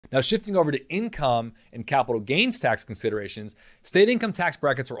Now, shifting over to income and capital gains tax considerations, state income tax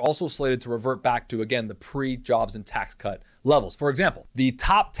brackets are also slated to revert back to, again, the pre-jobs and tax cut levels. For example, the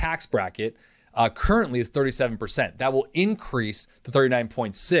top tax bracket currently is 37%. That will increase to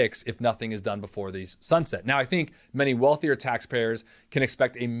 39.6 if nothing is done before these sunset. Now, I think many wealthier taxpayers can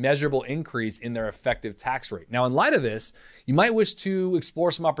expect a measurable increase in their effective tax rate. Now, in light of this, you might wish to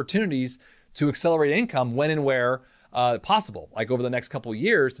explore some opportunities to accelerate income when and where possible, like over the next couple of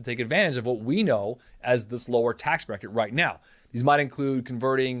years, to take advantage of what we know as this lower tax bracket right now. These might include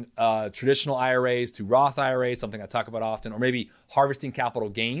converting traditional IRAs to Roth IRAs, something I talk about often, or maybe harvesting capital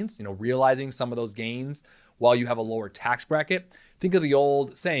gains, realizing some of those gains while you have a lower tax bracket. Think of the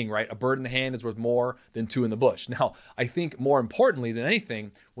old saying, right? A bird in the hand is worth more than two in the bush. Now, I think more importantly than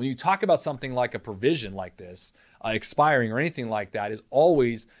anything, when you talk about something like a provision like this, expiring or anything like that, is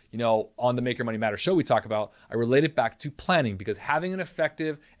always, on the Make Your Money Matter show we talk about, I relate it back to planning, because having an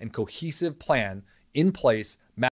effective and cohesive plan in place